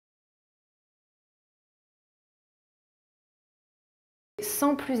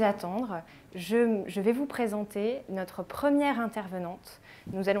Sans plus attendre, je vais vous présenter notre première intervenante.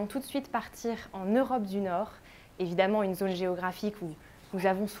 Nous allons tout de suite partir en Europe du Nord, évidemment une zone géographique où nous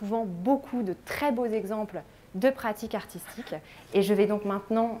avons souvent beaucoup de très beaux exemples de pratiques artistiques. Et je vais donc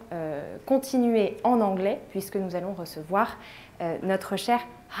maintenant continuer en anglais, puisque nous allons recevoir notre chère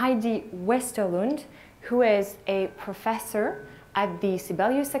Heidi Westerlund, who is a professor at the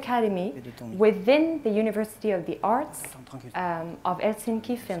Sibelius Academy within the University of the Arts of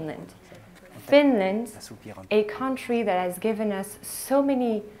Helsinki, Finland. Finland, a country that has given us so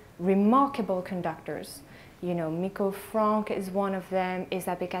many remarkable conductors. You know, Mikko Frank is one of them,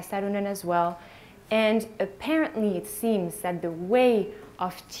 Esa-Pekka Sarunen as well. And apparently it seems that the way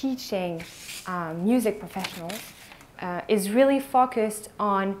of teaching music professionals is really focused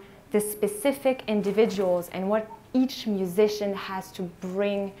on the specific individuals and what each musician has to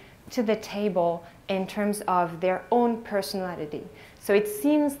bring to the table in terms of their own personality. So it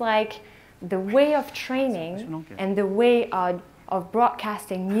seems like the way of training and the way of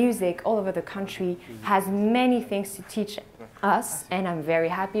broadcasting music all over the country has many things to teach us, and I'm very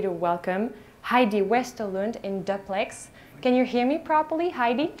happy to welcome Heidi Westerlund in duplex. Can you hear me properly,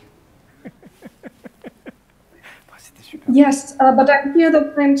 Heidi? Yes, but I hear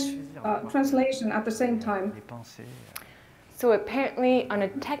the French translation at the same time. So apparently, on a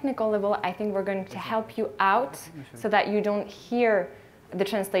technical level, I think we're going to help you out so that you don't hear the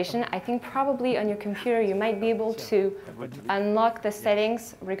translation. I think probably on your computer you might be able to unlock the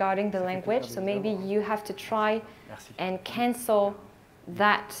settings regarding the language. So maybe you have to try and cancel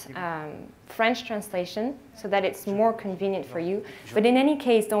that French translation so that it's more convenient for you. But in any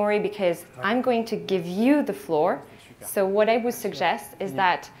case, don't worry, because I'm going to give you the floor. So what I would suggest is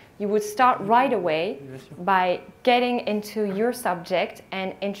that you would start right away by getting into your subject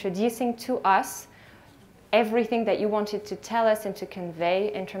and introducing to us everything that you wanted to tell us and to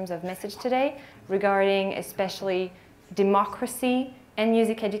convey in terms of message today regarding especially democracy and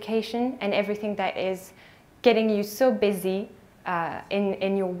music education and everything that is getting you so busy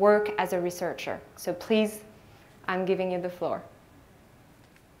in your work as a researcher. So please, I'm giving you the floor.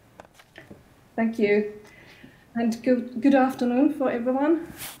 Thank you. And good afternoon for everyone.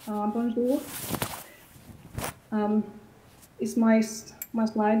 Bonjour. Is my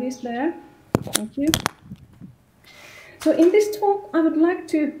slide is there? Thank you. So in this talk, I would like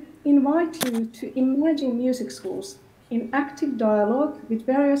to invite you to imagine music schools in active dialogue with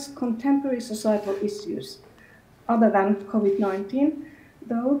various contemporary societal issues, other than COVID-19,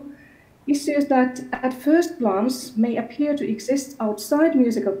 though issues that at first glance may appear to exist outside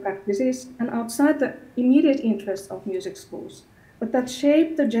musical practices and outside the immediate interests of music schools, but that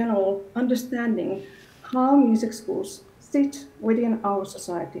shape the general understanding how music schools sit within our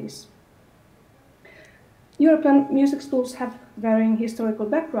societies. European music schools have varying historical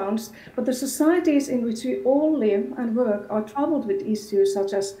backgrounds, but the societies in which we all live and work are troubled with issues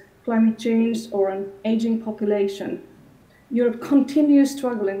such as climate change or an aging population. Europe continues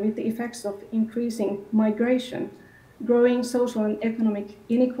struggling with the effects of increasing migration, growing social and economic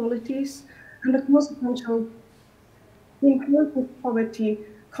inequalities, and the consequential inclusive poverty,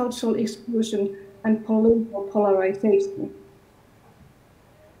 cultural exclusion, and political polarization.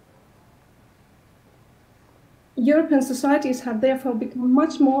 European societies have therefore become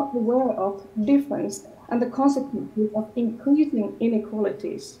much more aware of difference and the consequences of increasing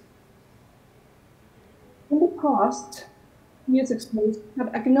inequalities. In the past, music schools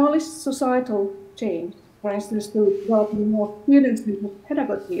have acknowledged societal change, for instance, through developing more student-centered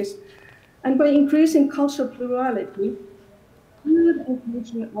pedagogies, and by increasing cultural plurality, through the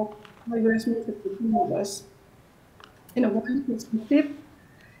inclusion of diverse music genres. In a wide perspective,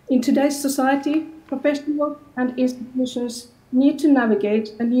 in today's society, professionals and institutions need to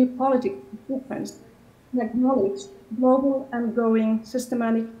navigate a new politics of difference and acknowledge global and growing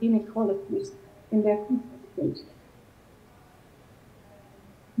systematic inequalities in their communities.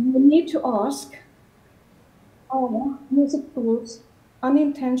 We need to ask, are music schools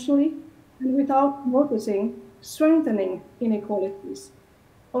unintentionally and without noticing strengthening inequalities?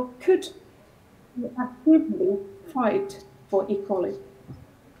 Or could we actively fight for equality?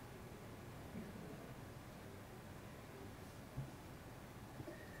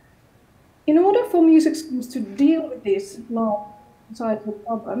 In order for music schools to deal with these large societal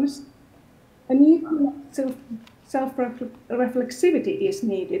problems, a new self-reflexivity is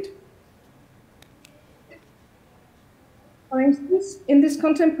needed. For instance, in this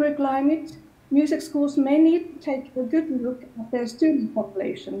contemporary climate, music schools may need to take a good look at their student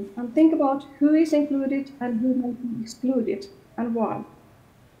population and think about who is included and who may be excluded and why.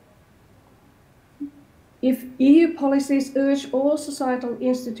 If EU policies urge all societal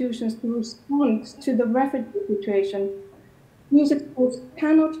institutions to respond to the refugee situation, music schools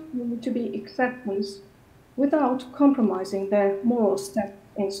cannot claim to be exceptions without compromising their moral status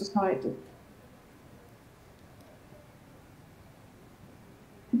in society.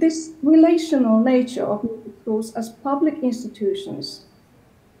 This relational nature of music schools as public institutions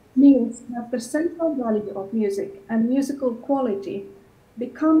means that the central value of music and musical quality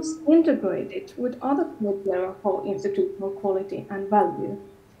becomes integrated with other criteria for institutional quality and value.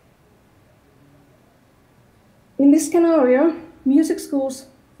 In this scenario, music schools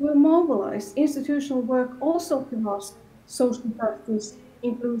will mobilize institutional work also towards social justice,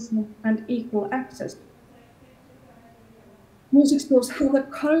 inclusion, and equal access. Music schools have the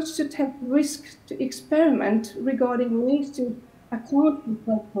courage to take risks, to experiment regarding ways to account for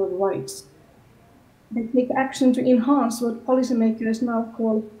cultural rights. They take action to enhance what policymakers now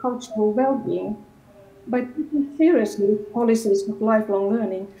call cultural well-being by taking seriously policies of lifelong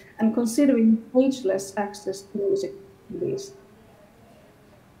learning and considering ageless access to music studies.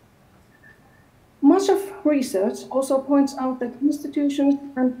 Much of research also points out that institutions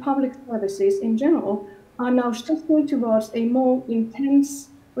and public services in general are now shifting towards a more intense,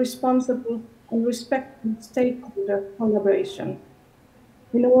 responsible, and respectful stakeholder collaboration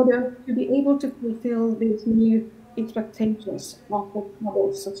in order to be able to fulfill these new expectations of the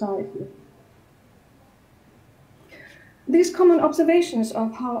troubled society. These common observations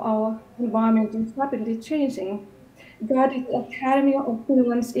of how our environment is rapidly changing guided the Academy of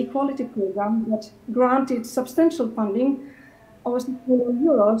Finland's equality program that granted substantial funding of €6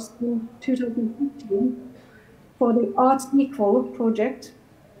 million in 2015 for the Arts Equal project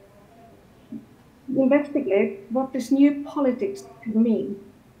to investigate what this new politics could mean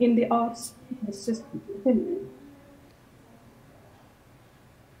in the arts system in Finland.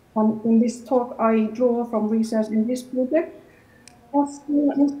 And in this talk, I draw from research in this project, as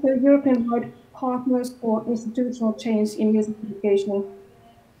well as the European-wide Partners for Institutional Change in Music Education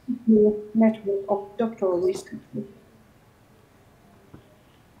network of doctoral researchers.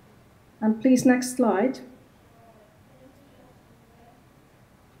 And please, next slide.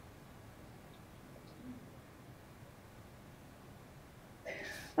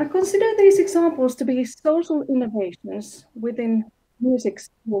 I consider these examples to be social innovations within music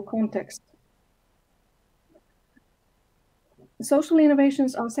school context. Social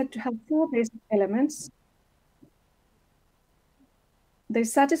innovations are said to have four basic elements. They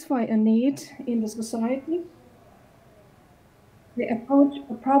satisfy a need in the society. They approach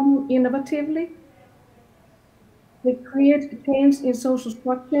a problem innovatively. They create a change in social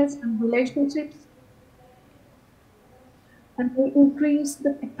structures and relationships. And they increase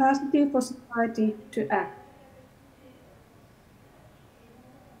the capacity for society to act.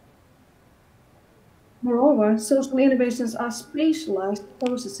 Moreover, social innovations are spatialized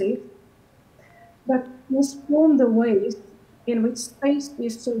processes that transform the ways in which space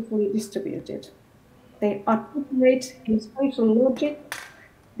is socially distributed. They articulate a spatial logic,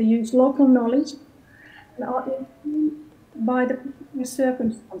 they use local knowledge, and are informed by the particular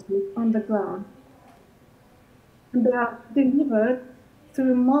circumstances on the ground. And they are delivered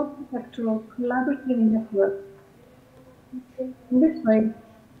through multifactorial collaborative networks. In this way,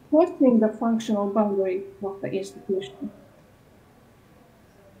 crossing the functional boundary of the institution.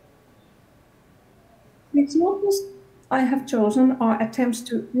 The examples I have chosen are attempts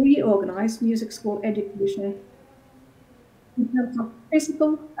to reorganize music school education in terms of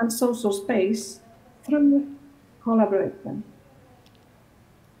physical and social space through collaboration.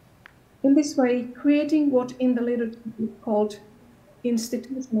 In this way, creating what in the literature is called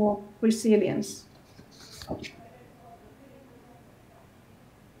institutional resilience.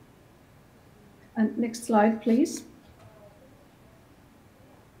 And next slide, please.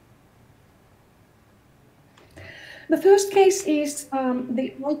 The first case is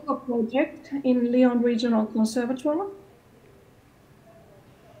the ICO project in Lyon Regional Conservatoire.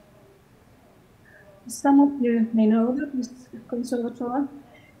 Some of you may know that this conservatoire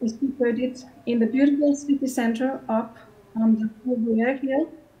is situated in the beautiful city center up on the Conférence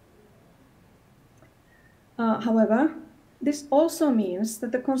hill. However, this also means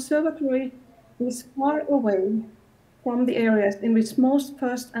that the conservatory is far away from the areas in which most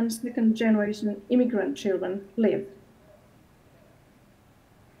first and second generation immigrant children live.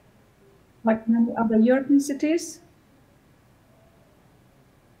 Like many other European cities,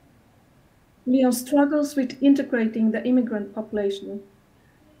 Lyon struggles with integrating the immigrant population.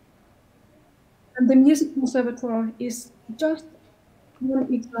 And the Music Conservatoire is just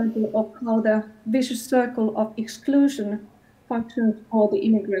one example of how the vicious circle of exclusion functions for the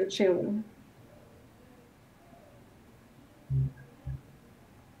immigrant children.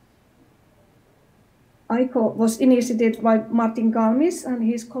 ICO was initiated by Martin Galmis and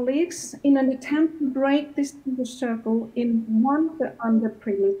his colleagues in an attempt to break this circle in one of the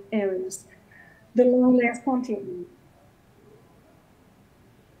underprivileged areas, the loneliest continent.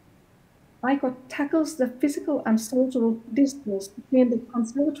 ICO tackles the physical and social distance between the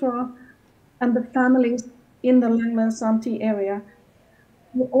conservatoire and the families in the Langeland-Santi area,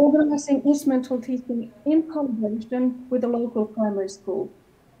 organizing instrumental teaching in collaboration with the local primary school.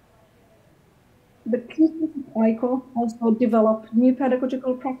 The teachers of ICO also developed new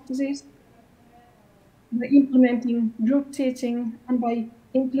pedagogical practices by implementing group teaching and by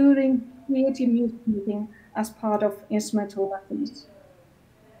including creative music making as part of instrumental lessons.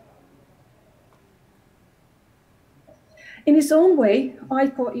 In its own way,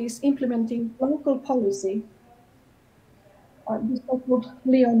 ICO is implementing local policy, the so-called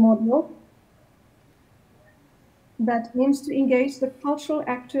Lyon model, that aims to engage the cultural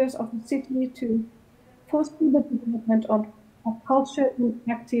actors of the city to foster the development of culture in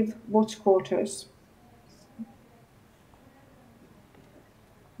active watch quarters.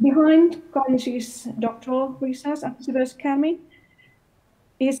 Behind Galmis's doctoral research at Sibelius Academy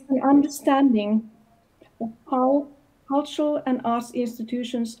is an understanding of how cultural and arts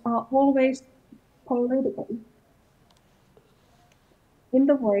institutions are always political in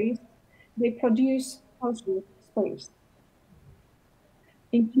the ways they produce cultural space,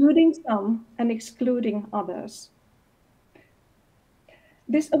 including some and excluding others.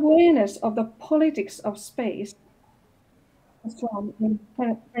 This awareness of the politics of space is found in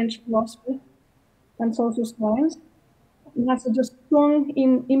French philosophy and social science, and has a strong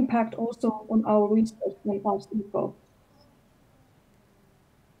impact also on our research in Arts Helsinki.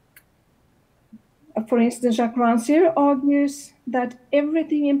 For instance, Jacques Rancière argues that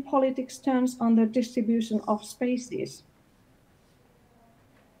everything in politics turns on the distribution of spaces.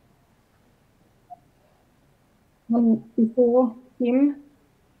 And before him,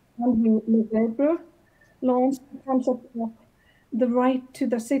 Andrew Lefebvre launched the concept of the right to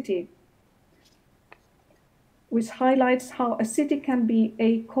the city, which highlights how a city can be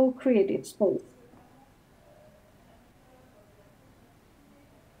a co-created space.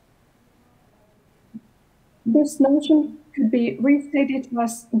 This notion could be restated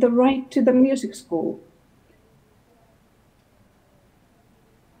as the right to the music school.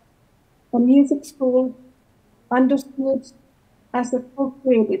 A music school understood as a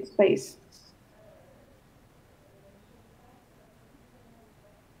co-created space.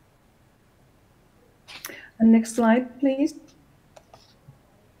 And next slide, please.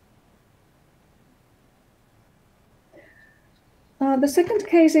 The second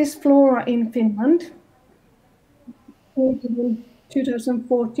case is Flora in Finland, created in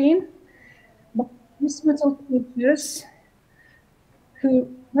 2014 by instrumental teachers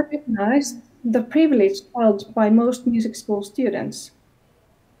who recognized the privilege held by most music school students.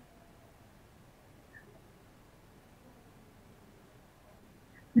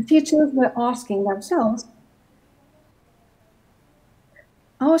 The teachers were asking themselves,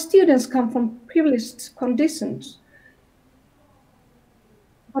 our students come from privileged conditions,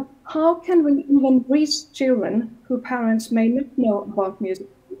 but how can we even reach children whose parents may not know about music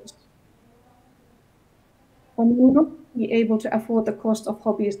schools, or may not be able to afford the cost of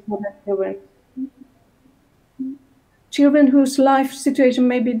hobbies for their children? Children whose life situation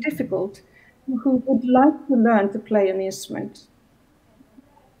may be difficult, who would like to learn to play an instrument.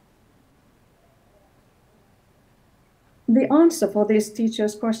 The answer for this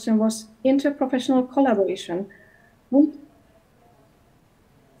teacher's question was interprofessional collaboration with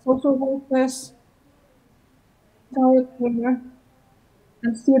social workers, childcare,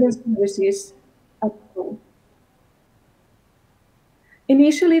 and student services at school.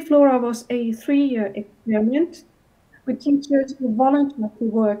 Initially, Flora was a 3-year experiment with teachers who volunteered to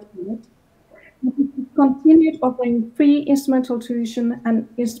work in it. We continued offering free instrumental tuition and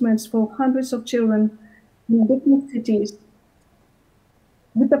instruments for hundreds of children in different cities,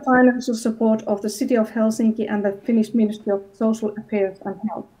 with the financial support of the City of Helsinki and the Finnish Ministry of Social Affairs and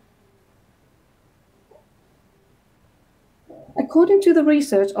Health. According to the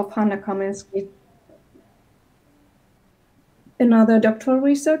research of Hanna Kamensky, another doctoral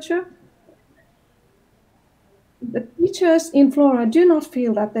researcher, the teachers in Flora do not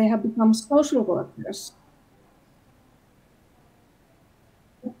feel that they have become social workers.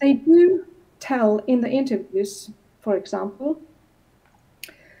 But they do tell in the interviews, for example,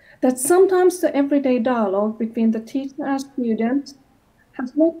 that sometimes the everyday dialogue between the teacher and student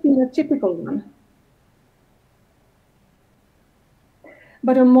has not been a typical one,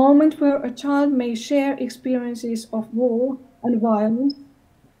 but a moment where a child may share experiences of war and violence,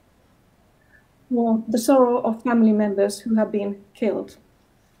 or the sorrow of family members who have been killed.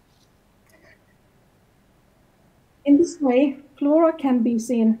 In this way, Flora can be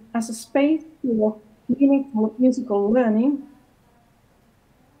seen as a space for meaningful musical learning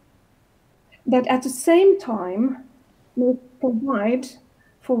that at the same time may provide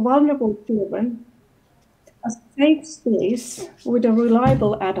for vulnerable children a safe space with a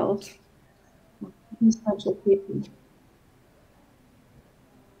reliable adult, these types of people.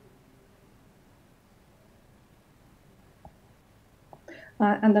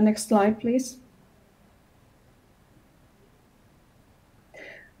 And the next slide, please.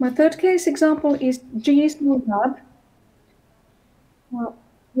 My third case example is G's Lab,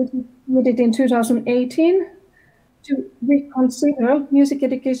 which was created in 2018 to reconsider music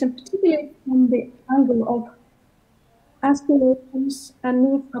education, particularly from the angle of aspirations and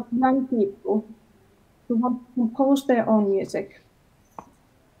needs of young people who want to compose their own music.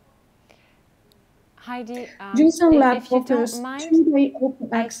 Heidi, G-Song Lab if you offers don't mind, 2-day open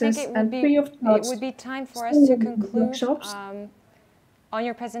access and free of charge. It would be time for us to conclude on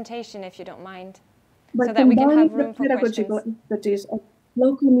your presentation, if you don't mind, so that we can have room for pedagogical questions. expertise of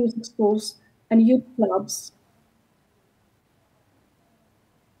local music schools and youth clubs.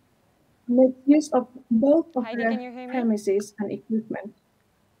 Make use of both of Heidi, their can you hear me? premises and equipment.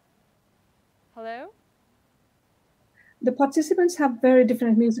 Hello? The participants have very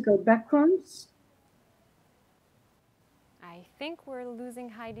different musical backgrounds, I think we're losing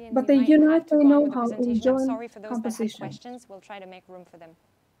Heidi, and but we they might unite have to their go on with the know-how in presentation. I'm joint sorry for those that have composition. questions. We'll try to make room for them.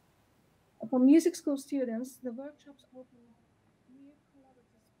 For music school students, the workshops open new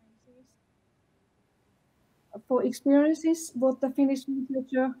collaborative spaces for experiences what the Finnish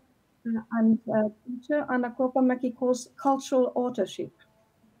researcher and teacher Anna Kopamäki calls cultural authorship.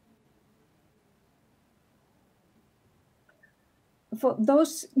 For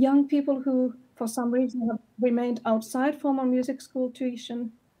those young people who, for some reason, have remained outside formal music school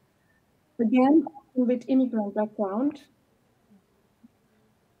tuition, again, with immigrant background,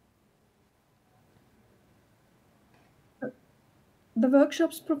 the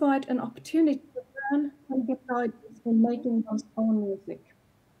workshops provide an opportunity to learn and get guidance in making one's own music.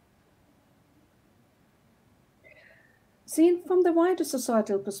 Seen from the wider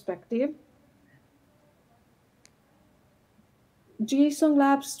societal perspective, G-Song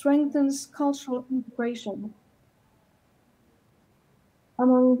Lab strengthens cultural integration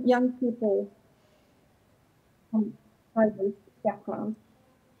among young people from diverse backgrounds.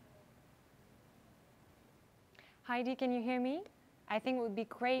 Heidi, can you hear me? I think it would be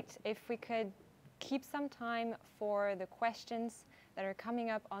great if we could keep some time for the questions that are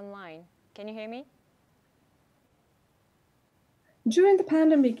coming up online. Can you hear me? During the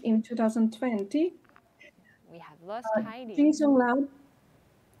pandemic in 2020, we have lost Heidi. G-Song Lab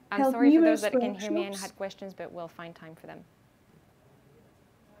I'm sorry for those that can hear me and had questions, but we'll find time for them.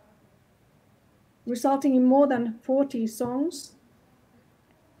 Resulting in more than 40 songs,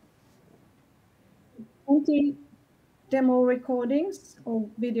 20 demo recordings or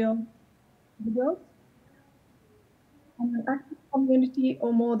videos, and an active community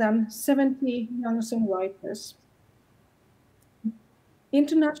of more than 70 young songwriters.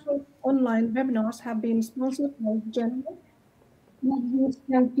 International online webinars have been sponsored by General, and use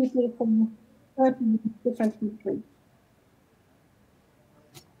young people from 30 different countries.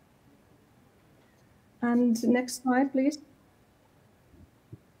 And next slide, please.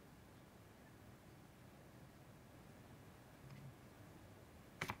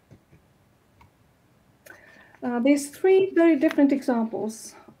 These three very different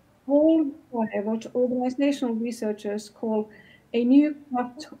examples all require what organizational researchers call a new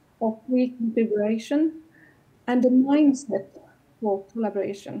craft of reconfiguration and a mindset for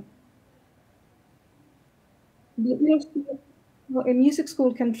collaboration. A music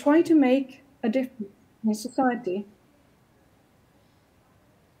school can try to make a difference in society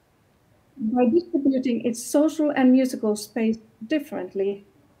by distributing its social and musical space differently,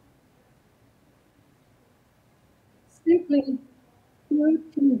 simply through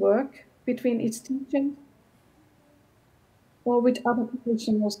teamwork between its teachers or with other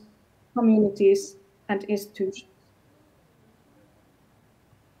professionals, communities, and institutions.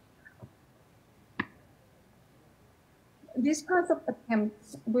 These kinds of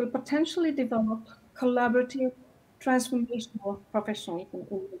attempts will potentially develop collaborative, transformational professionalism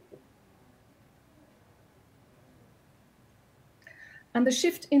in music. And the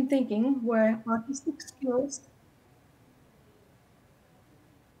shift in thinking where artistic skills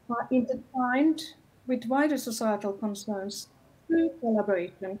are intertwined with wider societal concerns through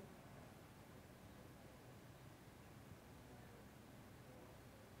collaboration.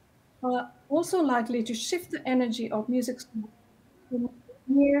 are also likely to shift the energy of music schools from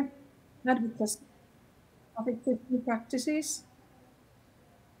mere advocacy of existing practices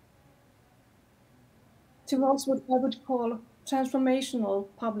towards what I would call transformational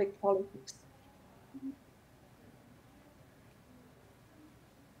public politics.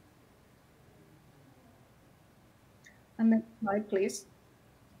 And next slide, please.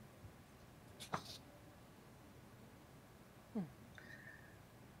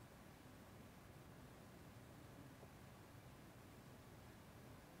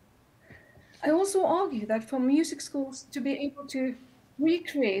 I also argue that for music schools to be able to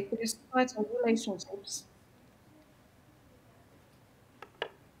recreate the societal relationships,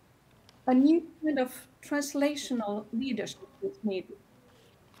 a new kind of translational leadership is needed.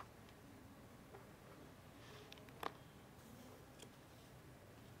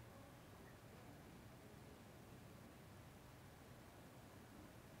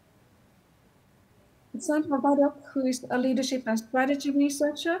 Sandra Badok, who is a leadership and strategy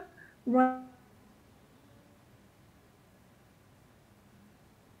researcher,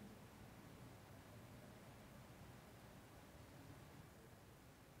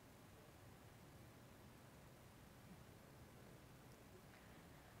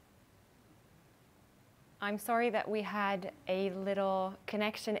 I'm sorry that we had a little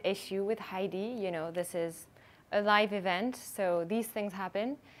connection issue with Heidi. You know, this is a live event, so these things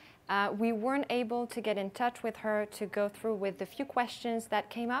happen. We weren't able to get in touch with her to go through with the few questions that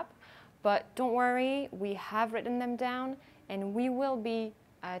came up, but don't worry, we have written them down and we will be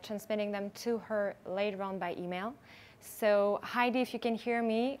transmitting them to her later on by email. So Heidi, if you can hear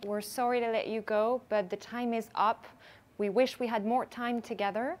me, we're sorry to let you go, but the time is up. We wish we had more time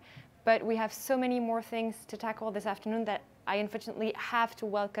together, but we have so many more things to tackle this afternoon that I unfortunately have to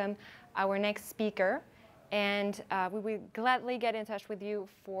welcome our next speaker. And we will gladly get in touch with you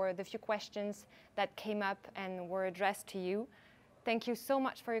for the few questions that came up and were addressed to you. Thank you so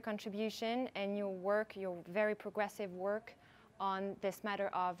much for your contribution and your work, your very progressive work on this matter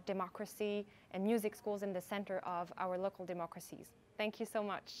of democracy and music schools in the center of our local democracies. Thank you so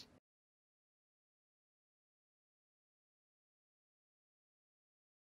much.